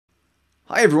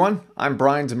Hi everyone, I'm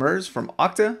Brian Demers from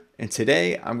Okta, and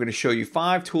today I'm going to show you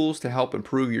 5 tools to help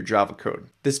improve your Java code.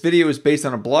 This video is based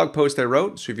on a blog post I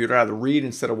wrote, so if you'd rather read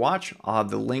instead of watch, I'll have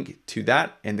the link to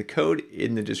that and the code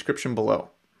in the description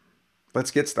below.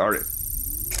 Let's get started.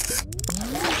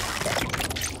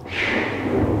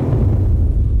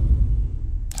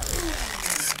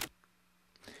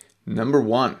 Number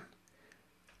 1,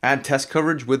 add test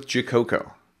coverage with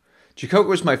Jacoco.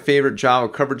 Jacoco is my favorite Java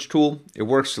coverage tool. It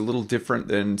works a little different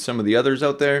than some of the others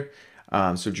out there.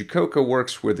 So Jacoco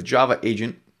works with a Java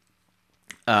agent.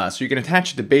 So you can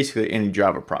attach it to basically any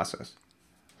Java process.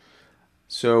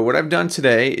 So what I've done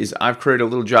today is I've created a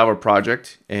little Java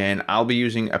project, and I'll be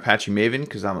using Apache Maven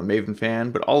because I'm a Maven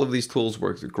fan, but all of these tools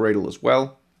work with Gradle as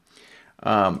well.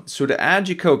 So to add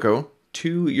Jacoco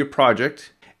to your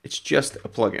project, it's just a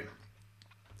plugin.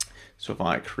 So if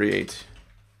I create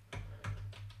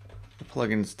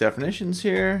plugins definitions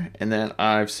here, and then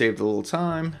I've saved a little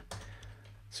time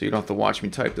so you don't have to watch me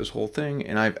type this whole thing,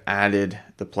 and I've added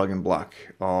the plugin block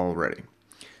already.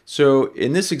 So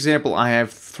in this example I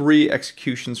have 3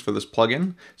 executions for this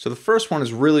plugin. So the first one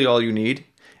is really all you need,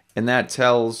 and that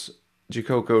tells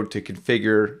Jacoco to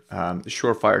configure the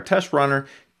Surefire test runner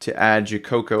to add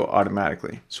Jacoco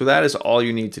automatically. So that is all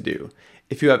you need to do.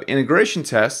 If you have integration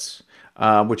tests,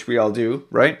 which we all do,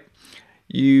 right?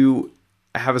 You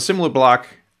have a similar block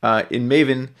in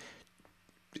Maven.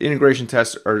 Integration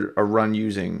tests are run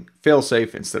using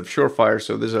failsafe instead of Surefire,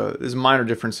 so there's minor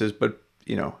differences, but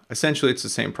essentially it's the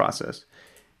same process.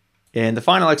 And the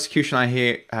final execution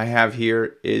I have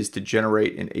here is to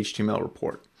generate an HTML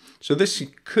report. So this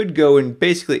could go in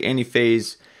basically any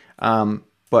phase,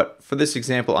 but for this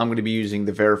example I'm going to be using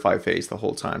the verify phase the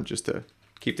whole time just to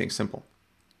keep things simple.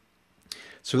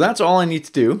 So that's all I need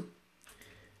to do.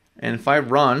 And if I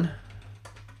run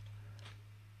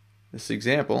this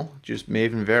example, just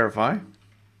Maven verify,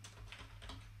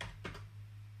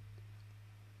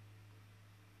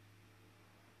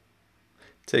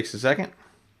 takes a second,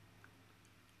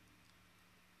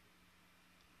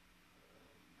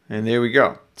 and there we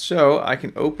go. So I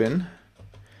can open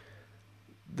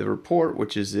the report,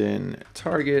 which is in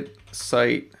target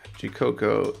site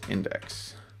Jacoco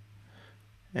index,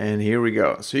 and here we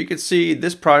go. So you can see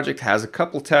this project has a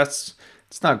couple tests.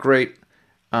 It's not great,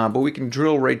 but we can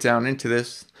drill right down into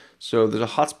this. So there's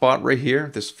a hotspot right here,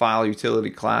 this file utility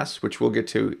class, which we'll get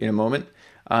to in a moment.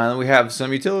 And we have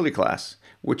some utility class,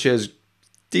 which has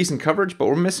decent coverage, but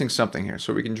we're missing something here.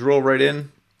 So we can drill right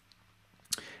in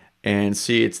and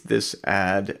see it's this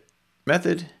add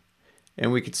method.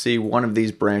 And we can see one of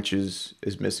these branches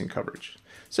is missing coverage.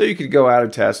 So you could go add a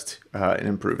test and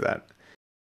improve that.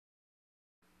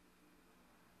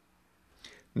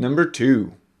 Number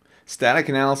 2, static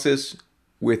analysis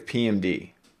with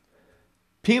PMD.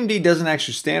 PMD doesn't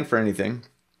actually stand for anything,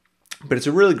 but it's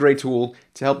a really great tool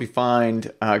to help you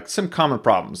find some common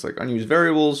problems like unused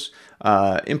variables,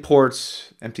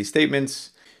 imports, empty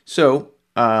statements. So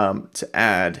to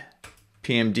add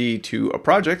PMD to a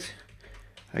project,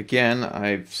 again,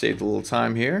 I've saved a little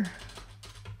time here.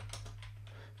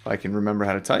 If I can remember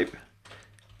how to type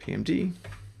PMD.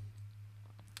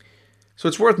 So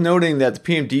it's worth noting that the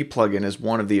PMD plugin is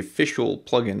one of the official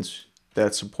plugins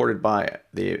that's supported by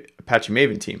the Apache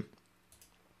Maven team.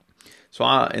 So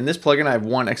in this plugin I have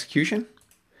 1 execution,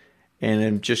 and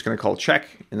I'm just going to call check,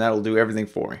 and that'll do everything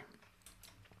for me.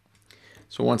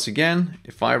 So once again,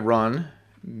 if I run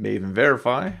Maven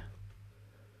verify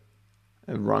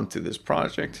and run through this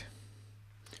project,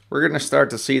 we're going to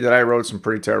start to see that I wrote some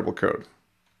pretty terrible code.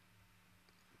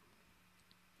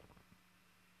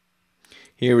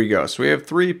 Here we go. So we have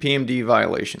 3 PMD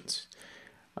violations.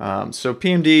 So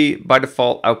PMD by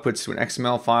default outputs to an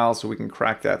XML file, so we can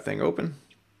crack that thing open.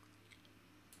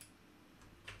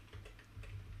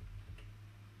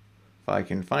 If I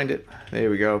can find it,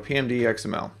 there we go, PMD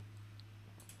XML.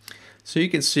 So you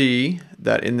can see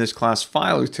that in this class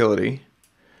file utility,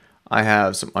 I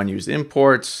have some unused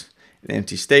imports, an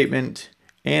empty statement,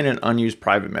 and an unused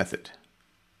private method.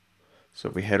 So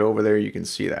if we head over there, you can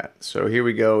see that. So here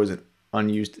we go, is an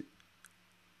unused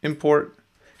import,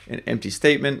 an empty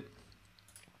statement,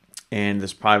 and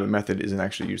this private method isn't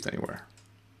actually used anywhere.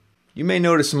 You may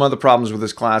notice some other problems with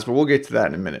this class, but we'll get to that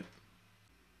in a minute.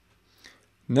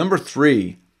 Number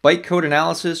 3, bytecode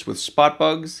analysis with spot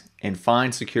bugs and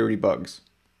find security bugs.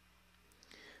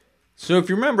 So if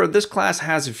you remember, this class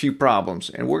has a few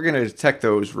problems, and we're going to detect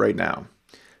those right now.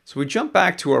 So we jump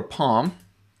back to our POM.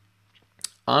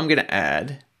 I'm going to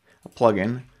add a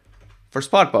plugin for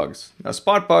spot bugs. Now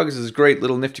spot bugs is a great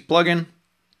little nifty plugin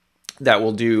that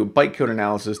will do bytecode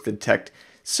analysis to detect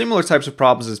similar types of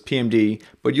problems as PMD,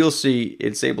 but you'll see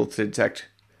it's able to detect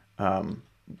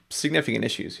significant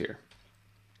issues here.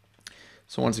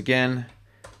 So once again,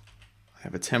 I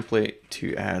have a template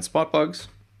to add spot bugs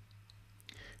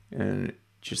and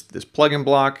just this plugin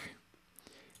block.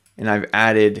 And I've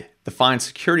added the Find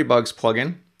Security Bugs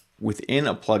plugin within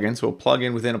a plugin, so a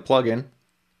plugin within a plugin.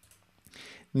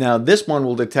 Now this one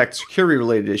will detect security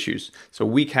related issues, so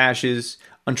weak hashes,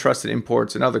 untrusted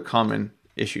imports, and other common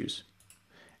issues.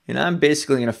 And I'm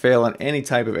basically going to fail on any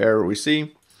type of error we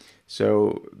see.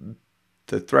 So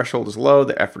the threshold is low,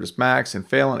 the effort is max, and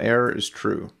fail and error is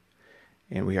true.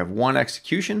 And we have one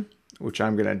execution, which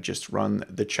I'm going to just run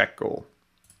the check goal.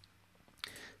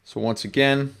 So once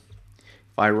again,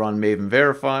 if I run Maven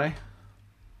verify,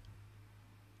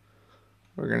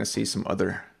 we're going to see some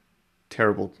other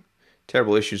terrible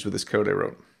issues with this code I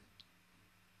wrote.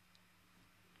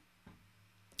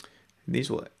 And these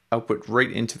will output right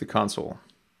into the console.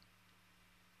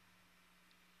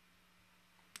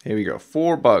 Here we go,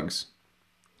 4 bugs.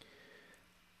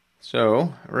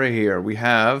 So right here we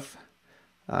have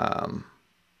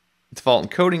default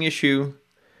encoding issue.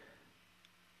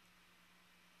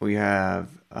 We have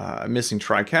a missing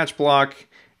try catch block,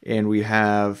 and we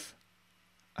have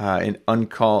an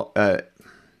unused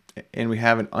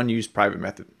private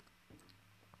method.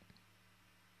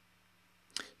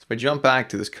 So if I jump back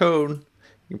to this code,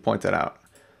 you can point that out.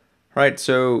 All right,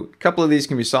 so a couple of these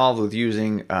can be solved with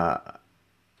using a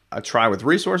try with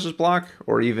resources block,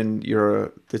 or even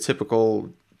the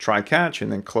typical try catch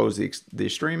and then close the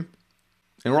stream.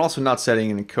 And we're also not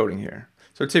setting an encoding here,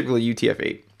 so typically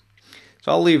UTF-8.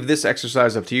 So I'll leave this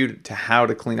exercise up to you to how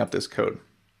to clean up this code.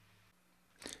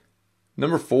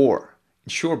 Number 4,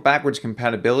 ensure backwards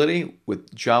compatibility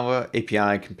with Java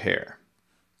API compare.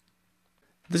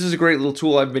 This is a great little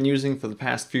tool I've been using for the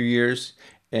past few years,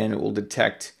 and it will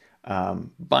detect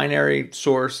binary,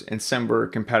 source, and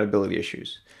Semver compatibility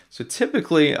issues. So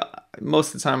typically,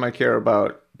 most of the time I care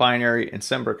about binary and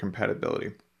Semver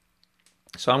compatibility.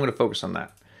 So I'm going to focus on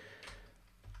that.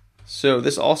 So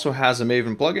this also has a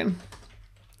Maven plugin,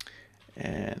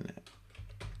 and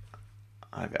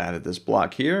I've added this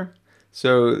block here.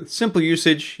 So simple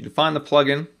usage, you define the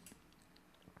plugin,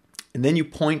 and then you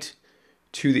point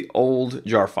to the old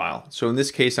jar file. So in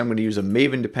this case, I'm going to use a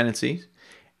Maven dependency,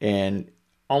 and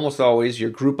almost always your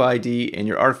group ID and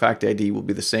your artifact ID will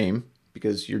be the same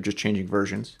because you're just changing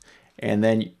versions. And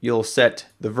then you'll set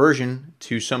the version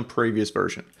to some previous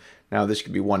version. Now this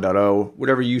could be 1.0,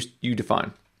 whatever you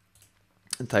define.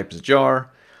 The type is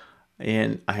jar,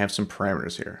 and I have some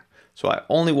parameters here. So I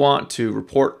only want to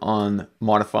report on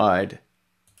modified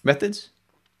methods.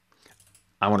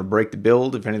 I want to break the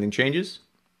build if anything changes.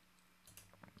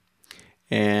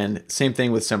 And same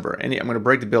thing with Semver. I'm going to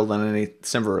break the build on any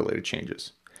Semver related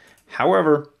changes.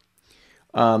 However,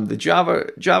 the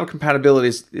Java compatibility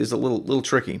is a little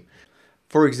tricky.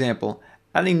 For example,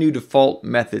 adding new default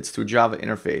methods to a Java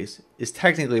interface is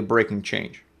technically a breaking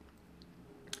change.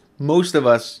 Most of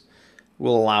us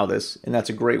will allow this, and that's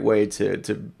a great way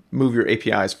to move your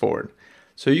APIs forward.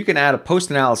 So you can add a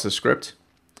post-analysis script,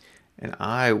 and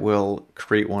I will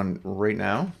create one right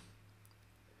now.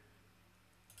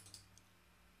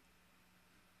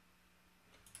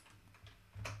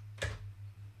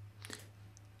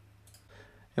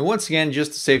 And once again,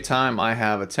 just to save time, I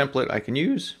have a template I can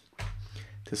use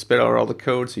to spit out all the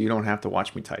code so you don't have to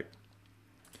watch me type.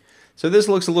 So this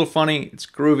looks a little funny, it's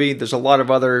groovy. There's a lot of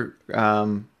other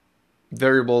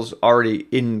variables already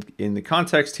in the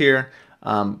context here.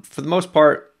 For the most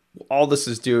part, all this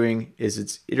is doing is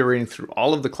it's iterating through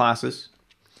all of the classes.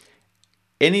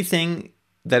 Anything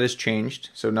that is changed,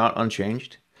 so not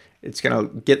unchanged, it's going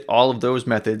to get all of those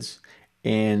methods,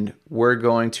 and we're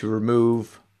going to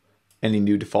remove any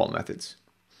new default methods.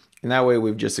 And that way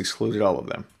we've just excluded all of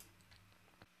them.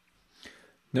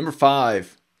 Number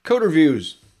 5, code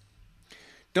reviews.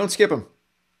 Don't skip them.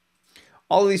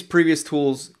 All of these previous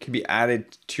tools can be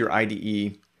added to your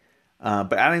IDE,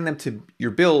 but adding them to your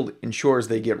build ensures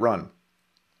they get run.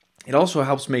 It also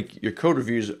helps make your code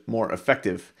reviews more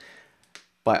effective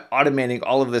by automating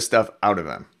all of this stuff out of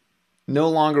them. No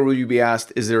longer will you be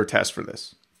asked, is there a test for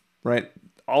this? Right?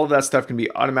 All of that stuff can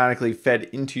be automatically fed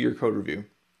into your code review.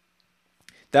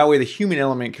 That way the human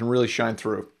element can really shine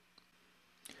through.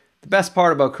 The best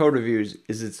part about code reviews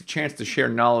is it's a chance to share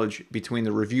knowledge between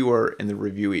the reviewer and the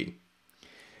reviewee.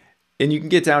 And you can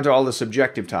get down to all the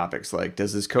subjective topics like,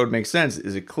 does this code make sense?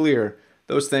 Is it clear?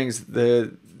 Those things,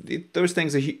 those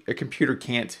things a computer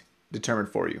can't determine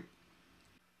for you.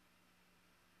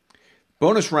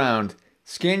 Bonus round,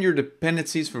 scan your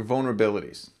dependencies for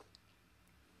vulnerabilities.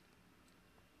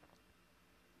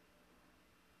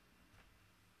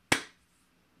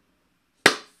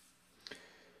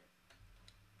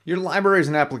 Your libraries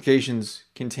and applications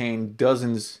contain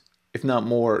dozens, if not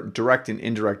more, direct and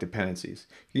indirect dependencies.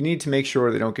 You need to make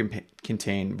sure they don't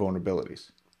contain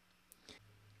vulnerabilities.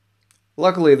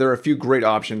 Luckily, there are a few great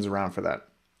options around for that.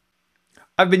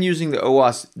 I've been using the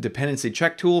OWASP dependency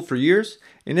check tool for years,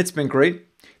 and it's been great.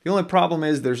 The only problem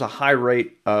is there's a high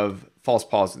rate of false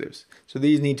positives. So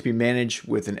these need to be managed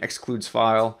with an excludes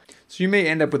file. So you may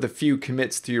end up with a few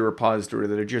commits to your repository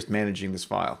that are just managing this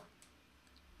file.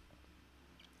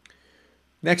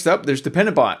 Next up, there's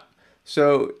DependentBot.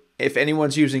 So if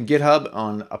anyone's using GitHub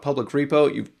on a public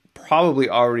repo, you've probably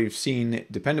already seen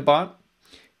DependentBot.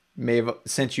 May have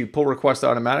sent you pull requests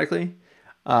automatically.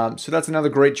 So that's another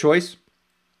great choice.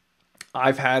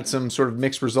 I've had some sort of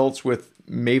mixed results with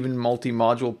Maven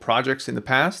multi-module projects in the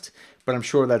past, but I'm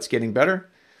sure that's getting better.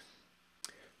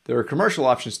 There are commercial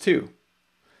options too.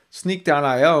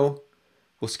 Sneak.io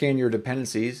will scan your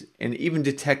dependencies and even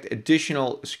detect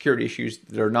additional security issues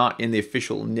that are not in the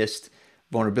official NIST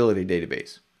vulnerability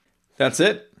database. That's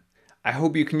it. I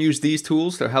hope you can use these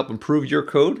tools to help improve your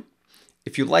code.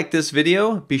 If you like this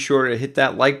video, be sure to hit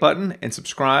that like button and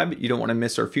subscribe. You don't want to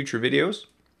miss our future videos.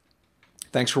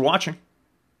 Thanks for watching.